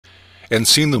And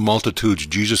seeing the multitudes,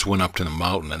 Jesus went up to the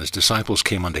mountain, and his disciples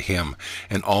came unto him,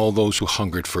 and all those who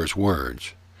hungered for his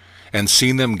words. And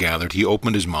seeing them gathered, he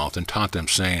opened his mouth, and taught them,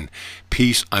 saying,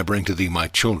 Peace I bring to thee, my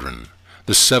children,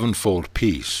 the sevenfold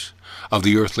peace, of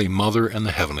the earthly mother and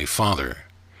the heavenly Father.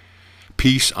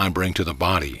 Peace I bring to the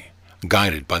body,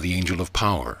 guided by the angel of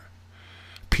power.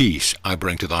 Peace I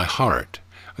bring to thy heart,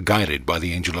 guided by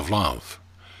the angel of love.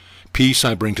 Peace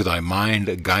I bring to thy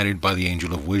mind, guided by the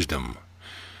angel of wisdom.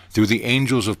 Through the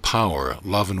angels of power,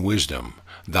 love, and wisdom,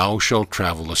 thou shalt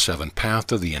travel the seven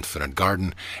path of the infinite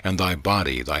garden, and thy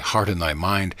body, thy heart, and thy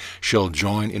mind shall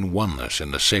join in oneness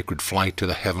in the sacred flight to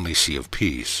the heavenly sea of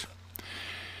peace.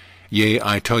 Yea,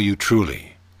 I tell you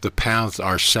truly, the paths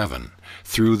are seven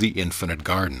through the infinite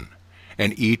garden,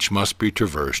 and each must be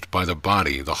traversed by the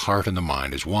body, the heart, and the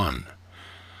mind as one,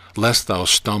 lest thou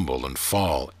stumble and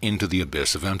fall into the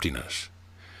abyss of emptiness.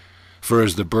 For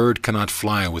as the bird cannot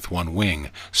fly with one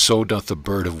wing, so doth the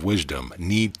bird of wisdom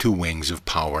need two wings of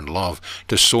power and love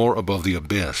to soar above the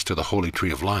abyss to the holy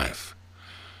tree of life.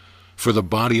 For the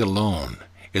body alone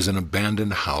is an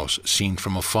abandoned house seen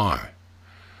from afar.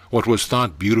 What was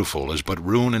thought beautiful is but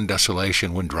ruin and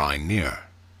desolation when drawing near.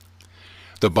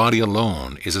 The body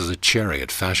alone is as a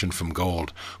chariot fashioned from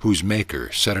gold, whose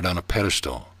maker set it on a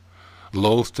pedestal.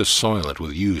 Loath to soil it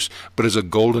with use, but as a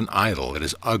golden idol it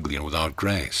is ugly and without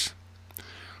grace.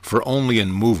 For only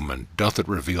in movement doth it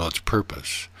reveal its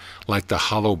purpose, like the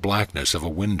hollow blackness of a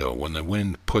window when the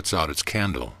wind puts out its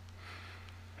candle.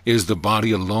 Is the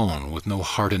body alone, with no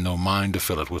heart and no mind to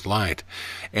fill it with light,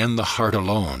 and the heart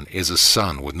alone is a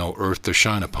sun with no earth to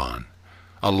shine upon,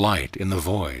 a light in the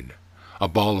void, a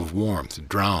ball of warmth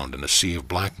drowned in a sea of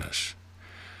blackness.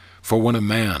 For when a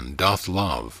man doth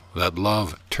love, that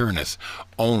love turneth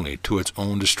only to its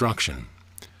own destruction.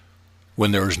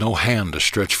 When there is no hand to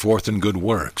stretch forth in good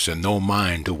works, and no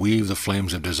mind to weave the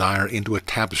flames of desire into a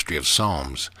tapestry of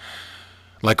psalms,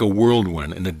 like a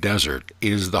whirlwind in the desert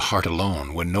is the heart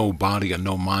alone, when no body and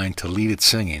no mind to lead it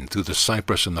singing through the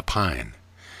cypress and the pine.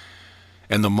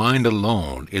 And the mind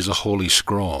alone is a holy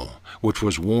scroll, which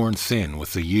was worn thin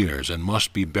with the years and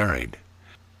must be buried.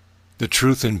 The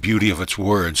truth and beauty of its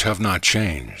words have not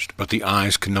changed, but the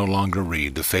eyes can no longer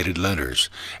read the faded letters,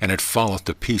 and it falleth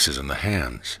to pieces in the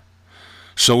hands.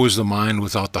 So is the mind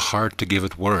without the heart to give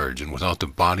it words, and without the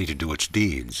body to do its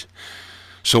deeds.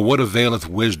 So what availeth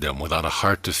wisdom without a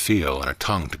heart to feel, and a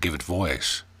tongue to give it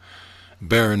voice?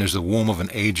 Barren as the womb of an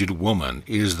aged woman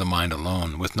is the mind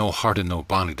alone, with no heart and no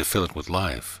body to fill it with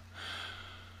life.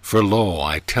 For lo,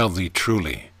 I tell thee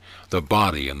truly, the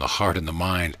body and the heart and the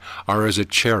mind are as a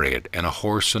chariot and a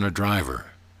horse and a driver.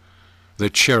 The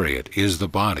chariot is the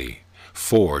body,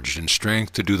 forged in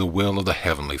strength to do the will of the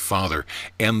heavenly Father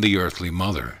and the earthly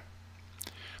mother.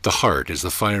 The heart is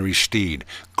the fiery steed,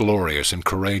 glorious and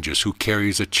courageous, who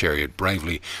carries a chariot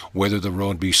bravely, whether the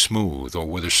road be smooth, or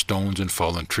whether stones and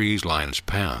fallen trees line its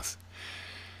path.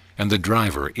 And the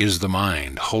driver is the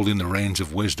mind, holding the reins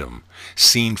of wisdom,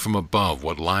 seen from above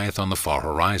what lieth on the far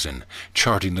horizon,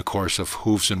 charting the course of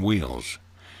hoofs and wheels.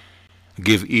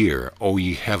 Give ear, O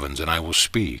ye heavens, and I will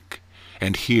speak,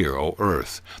 and hear, O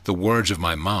earth, the words of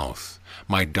my mouth.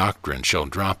 My doctrine shall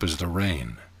drop as the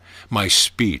rain. My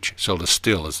speech shall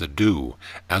distill as the dew,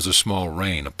 as a small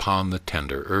rain upon the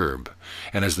tender herb,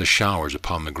 and as the showers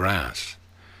upon the grass.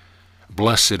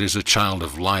 Blessed is the child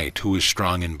of light, who is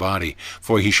strong in body,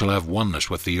 for he shall have oneness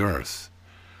with the earth.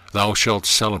 Thou shalt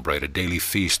celebrate a daily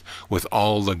feast with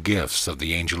all the gifts of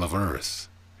the angel of earth.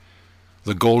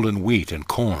 The golden wheat and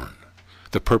corn,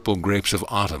 the purple grapes of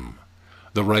autumn,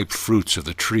 the ripe fruits of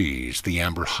the trees, the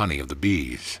amber honey of the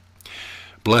bees.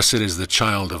 Blessed is the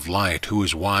child of light, who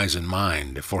is wise in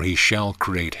mind, for he shall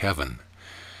create heaven.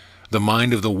 The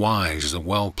mind of the wise is a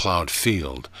well-plowed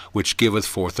field, which giveth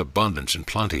forth abundance and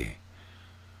plenty.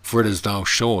 For as thou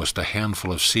showest a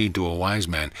handful of seed to a wise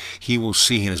man, he will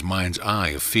see in his mind's eye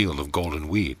a field of golden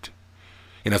wheat.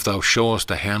 And if thou showest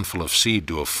a handful of seed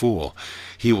to a fool,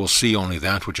 he will see only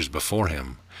that which is before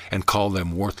him, and call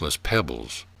them worthless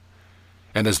pebbles.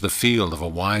 And as the field of a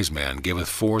wise man giveth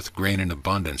forth grain in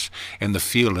abundance, and the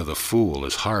field of the fool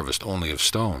is harvest only of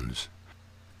stones,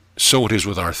 so it is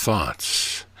with our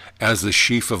thoughts. As the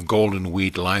sheaf of golden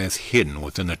wheat lieth hidden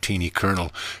within the teeny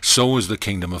kernel, so is the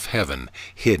kingdom of heaven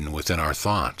hidden within our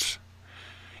thoughts.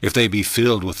 If they be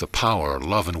filled with the power,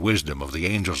 love, and wisdom of the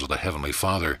angels of the heavenly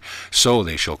Father, so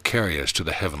they shall carry us to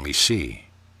the heavenly sea.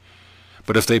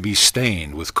 But if they be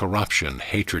stained with corruption,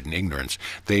 hatred, and ignorance,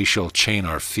 they shall chain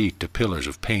our feet to pillars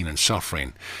of pain and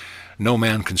suffering. No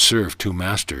man can serve two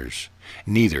masters,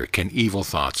 neither can evil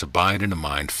thoughts abide in a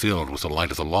mind filled with the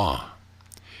light of the law.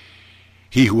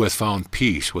 He who hath found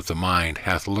peace with the mind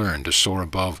hath learned to soar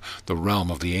above the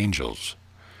realm of the angels.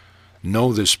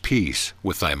 Know this peace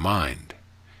with thy mind.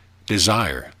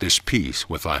 Desire this peace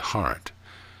with thy heart.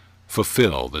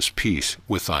 Fulfill this peace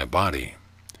with thy body.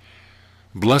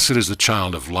 Blessed is the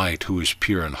child of light who is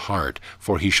pure in heart,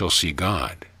 for he shall see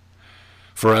God.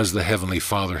 For as the heavenly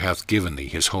Father hath given thee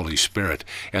his Holy Spirit,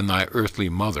 and thy earthly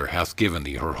mother hath given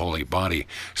thee her holy body,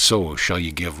 so shall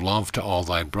ye give love to all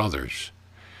thy brothers.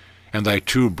 And thy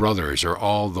true brothers are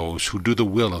all those who do the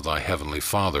will of thy heavenly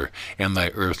Father and thy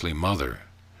earthly mother.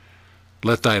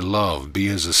 Let thy love be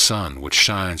as the sun which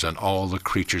shines on all the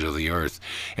creatures of the earth,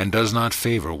 and does not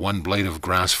favor one blade of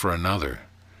grass for another.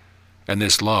 And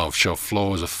this love shall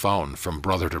flow as a fountain from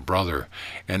brother to brother,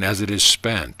 and as it is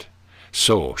spent,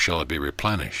 so shall it be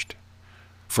replenished.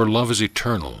 For love is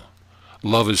eternal.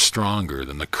 Love is stronger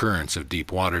than the currents of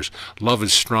deep waters. Love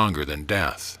is stronger than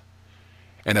death.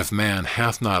 And if man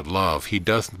hath not love, he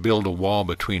doth build a wall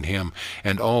between him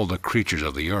and all the creatures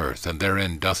of the earth, and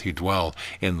therein doth he dwell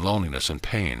in loneliness and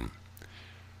pain.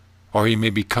 Or he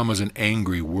may become as an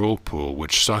angry whirlpool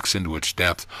which sucks into its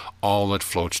depth all that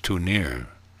floats too near.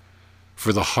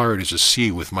 For the heart is a sea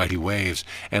with mighty waves,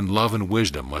 and love and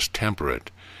wisdom must temper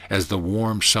it, as the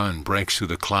warm sun breaks through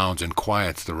the clouds and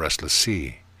quiets the restless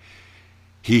sea.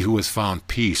 He who hath found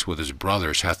peace with his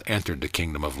brothers hath entered the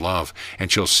kingdom of love,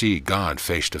 and shall see God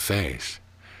face to face.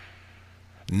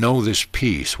 Know this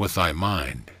peace with thy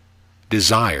mind.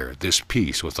 Desire this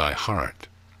peace with thy heart.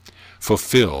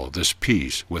 Fulfill this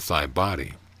peace with thy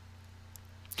body.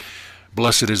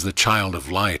 Blessed is the child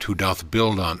of light who doth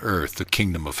build on earth the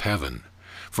kingdom of heaven,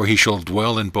 for he shall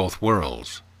dwell in both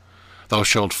worlds. Thou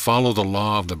shalt follow the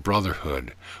law of the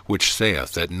brotherhood, which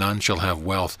saith that none shall have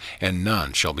wealth, and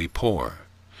none shall be poor.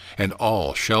 And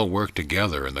all shall work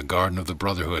together in the garden of the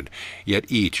brotherhood,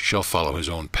 yet each shall follow his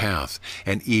own path,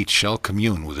 and each shall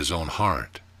commune with his own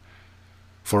heart.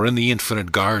 For in the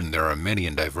infinite garden there are many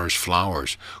and diverse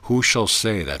flowers. Who shall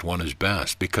say that one is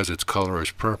best, because its color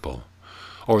is purple?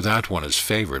 Or that one is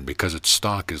favored, because its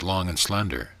stalk is long and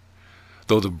slender?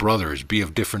 Though the brothers be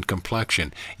of different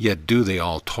complexion, yet do they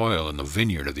all toil in the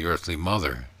vineyard of the earthly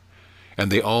mother.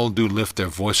 And they all do lift their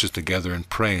voices together in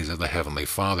praise of the heavenly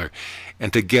Father,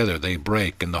 and together they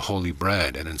break in the holy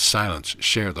bread, and in silence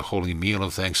share the holy meal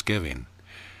of thanksgiving.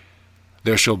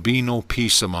 There shall be no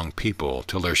peace among people,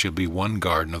 till there shall be one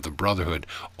garden of the brotherhood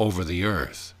over the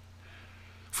earth.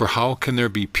 For how can there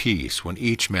be peace, when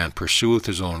each man pursueth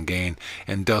his own gain,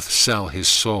 and doth sell his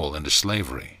soul into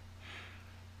slavery?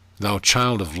 Thou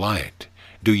child of light,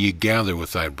 do ye gather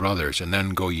with thy brothers, and then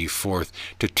go ye forth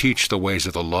to teach the ways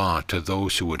of the law to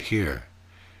those who would hear.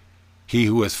 He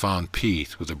who hath found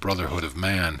peace with the brotherhood of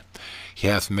man, he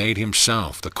hath made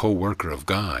himself the co-worker of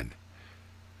God.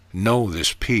 Know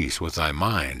this peace with thy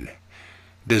mind.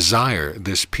 Desire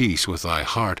this peace with thy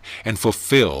heart, and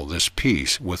fulfill this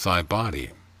peace with thy body.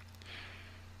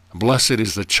 Blessed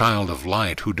is the child of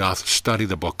light who doth study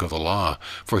the book of the law,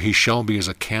 for he shall be as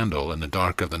a candle in the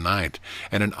dark of the night,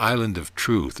 and an island of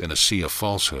truth in a sea of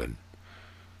falsehood.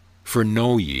 For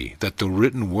know ye that the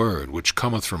written word which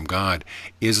cometh from God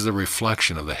is the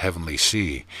reflection of the heavenly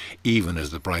sea, even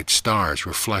as the bright stars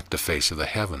reflect the face of the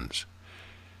heavens.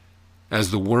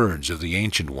 As the words of the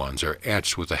ancient ones are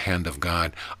etched with the hand of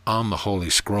God on the holy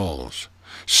scrolls,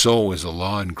 so is the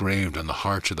law engraved on the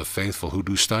hearts of the faithful who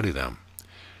do study them.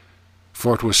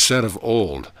 For it was said of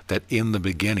old that in the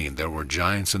beginning there were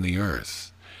giants in the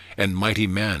earth, and mighty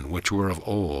men which were of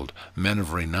old, men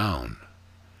of renown.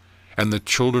 And the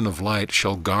children of light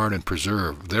shall guard and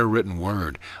preserve their written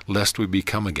word, lest we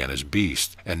become again as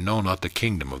beasts, and know not the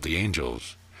kingdom of the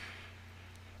angels.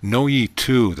 Know ye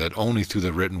too that only through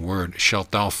the written word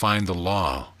shalt thou find the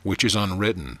law, which is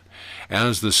unwritten,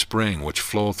 as the spring which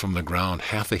floweth from the ground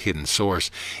hath a hidden source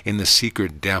in the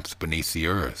secret depth beneath the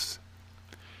earth.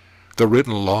 The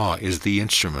written law is the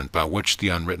instrument by which the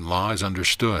unwritten law is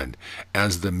understood,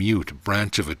 as the mute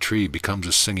branch of a tree becomes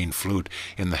a singing flute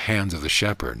in the hands of the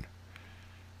shepherd.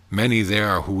 Many there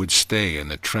are who would stay in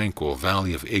the tranquil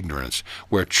valley of ignorance,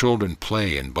 where children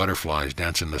play and butterflies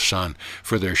dance in the sun,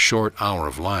 for their short hour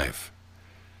of life.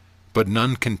 But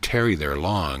none can tarry there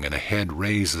long, and ahead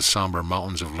raise the somber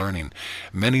mountains of learning.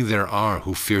 Many there are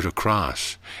who fear to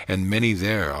cross, and many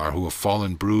there are who have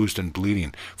fallen bruised and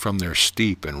bleeding from their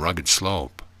steep and rugged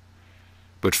slope.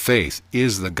 But faith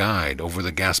is the guide over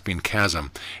the gasping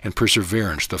chasm, and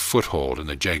perseverance the foothold in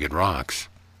the jagged rocks.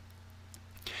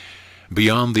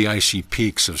 Beyond the icy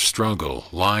peaks of struggle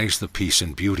lies the peace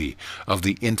and beauty of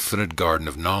the infinite garden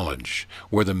of knowledge,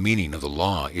 where the meaning of the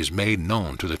law is made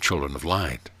known to the children of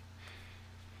light.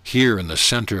 Here in the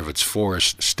center of its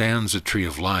forest stands the tree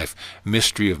of life,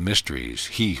 mystery of mysteries,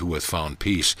 he who hath found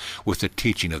peace with the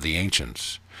teaching of the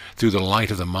ancients, through the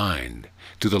light of the mind,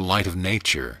 through the light of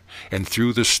nature, and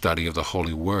through the study of the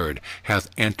holy word, hath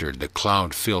entered the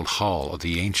cloud-filled hall of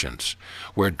the ancients,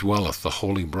 where dwelleth the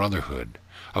holy brotherhood,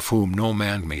 of whom no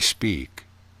man may speak.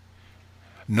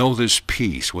 Know this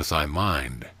peace with thy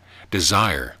mind,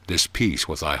 desire this peace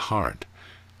with thy heart,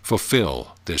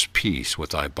 fulfill this peace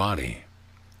with thy body.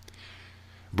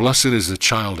 Blessed is the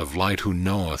child of light who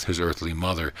knoweth his earthly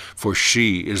mother, for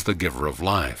she is the giver of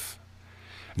life.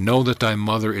 Know that thy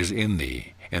mother is in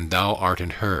thee, and thou art in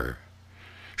her.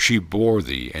 She bore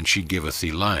thee, and she giveth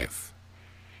thee life.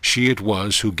 She it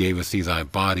was who gaveth thee thy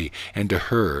body, and to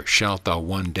her shalt thou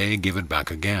one day give it back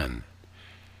again.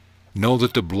 Know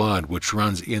that the blood which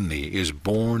runs in thee is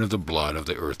born of the blood of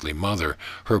the earthly mother.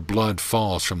 Her blood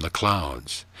falls from the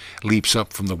clouds, leaps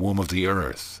up from the womb of the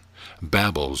earth,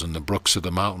 babbles in the brooks of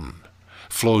the mountain,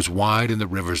 flows wide in the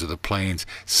rivers of the plains,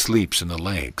 sleeps in the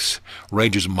lakes,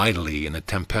 rages mightily in the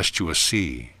tempestuous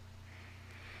sea.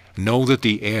 Know that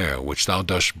the air which thou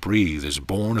dost breathe is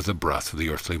born of the breath of the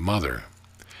earthly mother.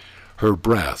 Her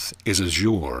breath is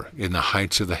azure in the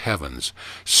heights of the heavens,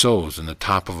 sows in the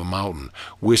top of a mountain,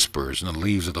 whispers in the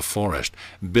leaves of the forest,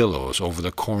 billows over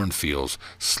the cornfields,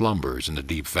 slumbers in the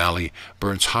deep valley,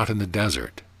 burns hot in the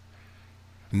desert.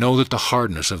 Know that the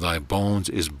hardness of thy bones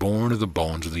is born of the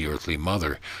bones of the earthly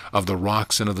mother, of the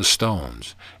rocks and of the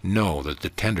stones. Know that the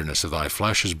tenderness of thy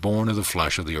flesh is born of the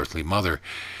flesh of the earthly mother,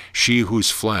 she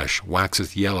whose flesh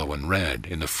waxeth yellow and red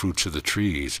in the fruits of the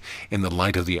trees, in the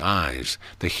light of the eyes,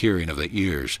 the hearing of the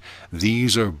ears.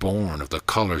 These are born of the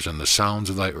colors and the sounds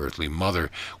of thy earthly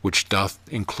mother, which doth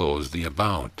enclose thee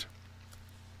about.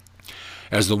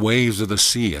 As the waves of the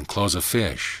sea enclose a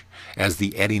fish, as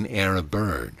the eddying air a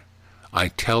bird, I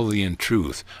tell thee in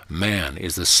truth, man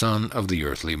is the son of the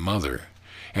earthly mother,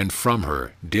 and from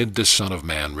her did the Son of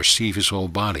Man receive his whole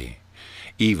body,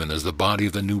 even as the body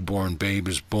of the newborn babe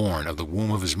is born of the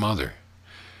womb of his mother.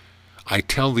 I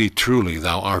tell thee truly,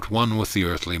 thou art one with the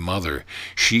earthly mother,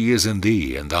 she is in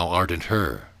thee, and thou art in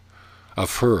her.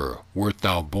 Of her wert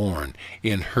thou born,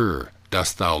 in her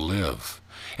dost thou live,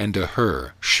 and to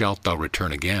her shalt thou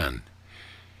return again.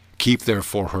 Keep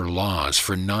therefore her laws,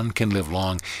 for none can live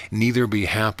long, neither be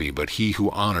happy, but he who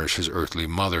honors his earthly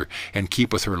mother, and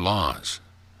keepeth her laws.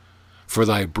 For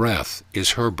thy breath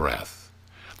is her breath,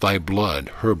 thy blood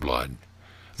her blood,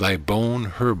 thy bone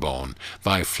her bone,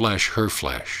 thy flesh her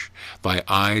flesh, thy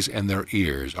eyes and their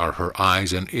ears are her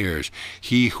eyes and ears.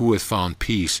 He who hath found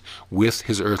peace with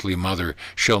his earthly mother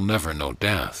shall never know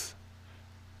death.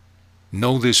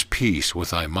 Know this peace with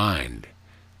thy mind,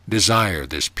 desire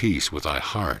this peace with thy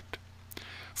heart,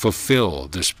 fulfill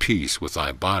this peace with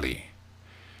thy body.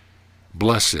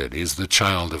 Blessed is the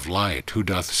child of light, who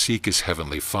doth seek his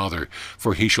heavenly Father,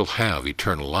 for he shall have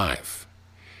eternal life.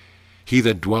 He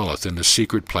that dwelleth in the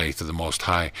secret place of the Most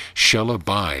High shall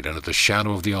abide under the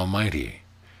shadow of the Almighty.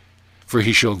 For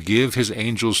he shall give his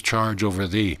angels charge over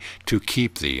thee, to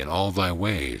keep thee in all thy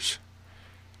ways.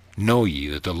 Know ye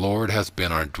that the Lord hath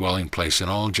been our dwelling place in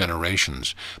all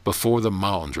generations, before the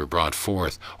mountains were brought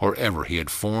forth, or ever he had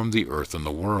formed the earth and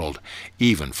the world.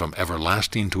 Even from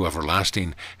everlasting to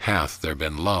everlasting hath there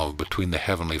been love between the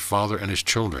heavenly Father and his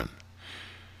children.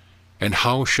 And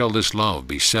how shall this love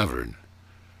be severed?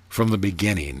 From the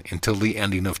beginning until the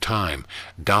ending of time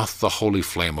doth the holy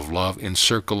flame of love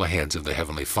encircle the heads of the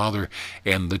heavenly Father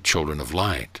and the children of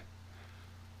light.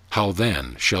 How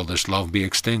then shall this love be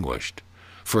extinguished?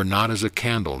 For not as a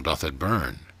candle doth it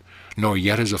burn, nor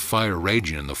yet as a fire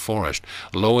raging in the forest.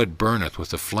 Lo, it burneth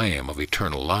with the flame of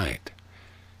eternal light.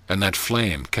 And that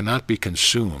flame cannot be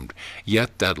consumed,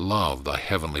 yet that love thy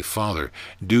heavenly Father,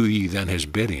 do ye then his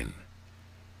bidding.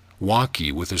 Walk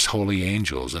ye with his holy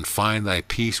angels, and find thy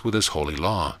peace with his holy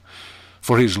law.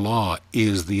 For his law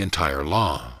is the entire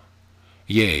law.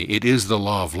 Yea, it is the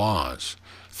law of laws.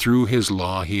 Through his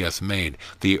law he hath made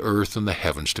the earth and the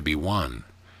heavens to be one.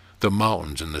 The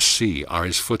mountains and the sea are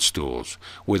his footstools.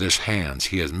 With his hands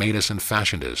he has made us and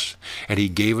fashioned us, and he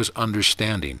gave us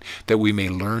understanding, that we may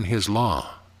learn his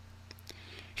law.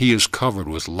 He is covered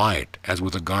with light as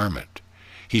with a garment.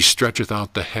 He stretcheth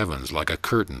out the heavens like a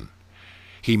curtain.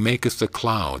 He maketh the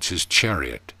clouds his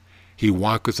chariot. He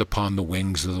walketh upon the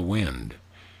wings of the wind.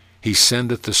 He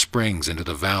sendeth the springs into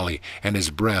the valley, and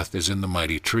his breath is in the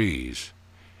mighty trees.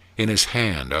 In his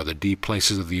hand are the deep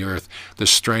places of the earth, the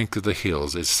strength of the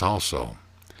hills is also.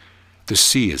 The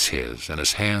sea is his, and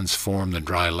his hands form the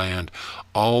dry land.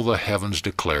 All the heavens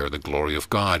declare the glory of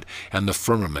God, and the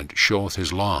firmament showeth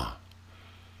his law.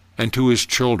 And to his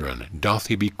children doth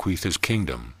he bequeath his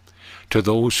kingdom, to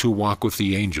those who walk with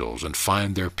the angels and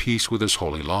find their peace with his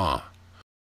holy law.